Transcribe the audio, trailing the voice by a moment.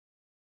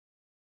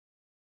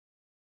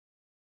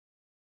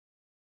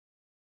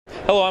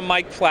Hello, I'm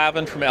Mike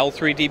Flavin from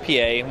L-3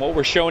 DPA, and what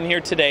we're showing here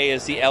today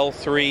is the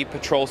L-3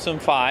 PatrolSim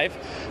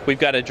 5. We've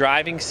got a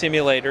driving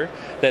simulator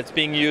that's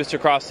being used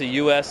across the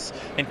U.S.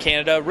 and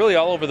Canada, really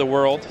all over the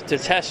world, to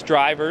test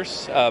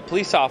drivers,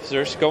 police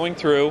officers going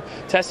through,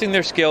 testing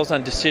their skills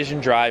on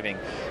decision driving.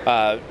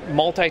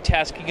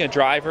 Multitasking a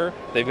driver,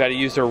 they've got to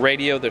use their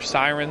radio, their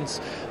sirens,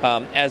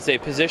 as they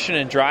position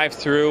and drive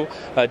through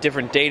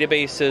different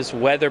databases,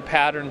 weather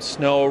patterns,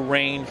 snow,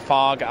 rain,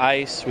 fog,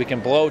 ice. We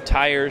can blow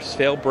tires,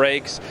 fail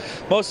brakes.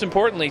 Most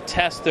importantly,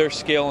 test their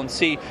skill and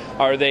see,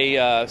 are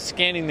they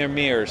scanning their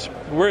mirrors?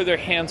 Where are their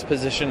hands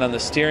positioned on the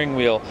steering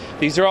wheel?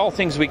 These are all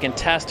things we can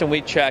test and we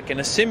check, and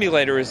a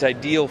simulator is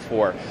ideal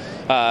for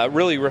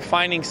really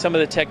refining some of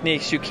the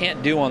techniques you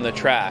can't do on the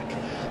track.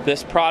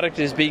 This product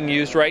is being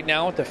used right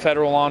now at the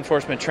Federal Law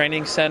Enforcement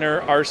Training Center,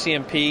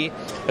 RCMP,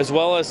 as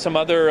well as some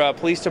other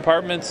police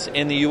departments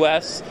in the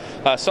U.S.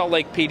 Salt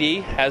Lake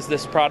PD has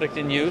this product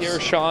in use.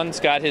 Here Sean's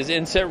got his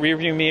inset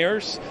rearview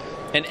mirrors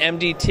and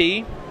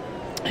MDT.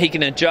 He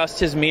can adjust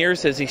his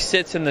mirrors as he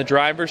sits in the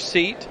driver's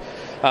seat.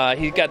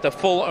 He's got the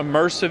full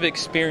immersive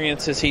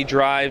experience as he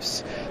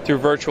drives through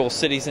virtual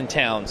cities and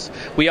towns.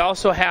 We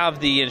also have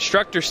the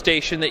instructor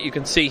station that you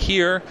can see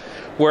here,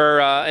 where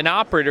an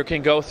operator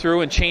can go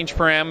through and change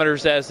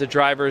parameters as the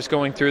driver is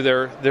going through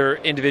their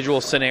individual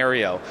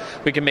scenario.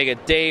 We can make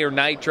it day or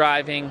night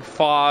driving,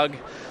 fog.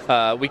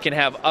 We can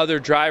have other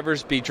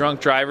drivers be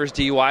drunk drivers,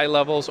 DUI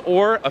levels,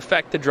 or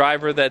affect the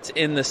driver that's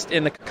in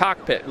the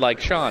cockpit,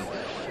 like Sean.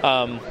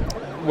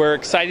 We're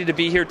excited to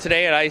be here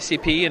today at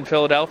IACP in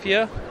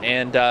Philadelphia,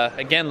 and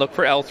again, look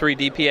for L3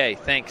 DPA.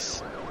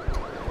 Thanks.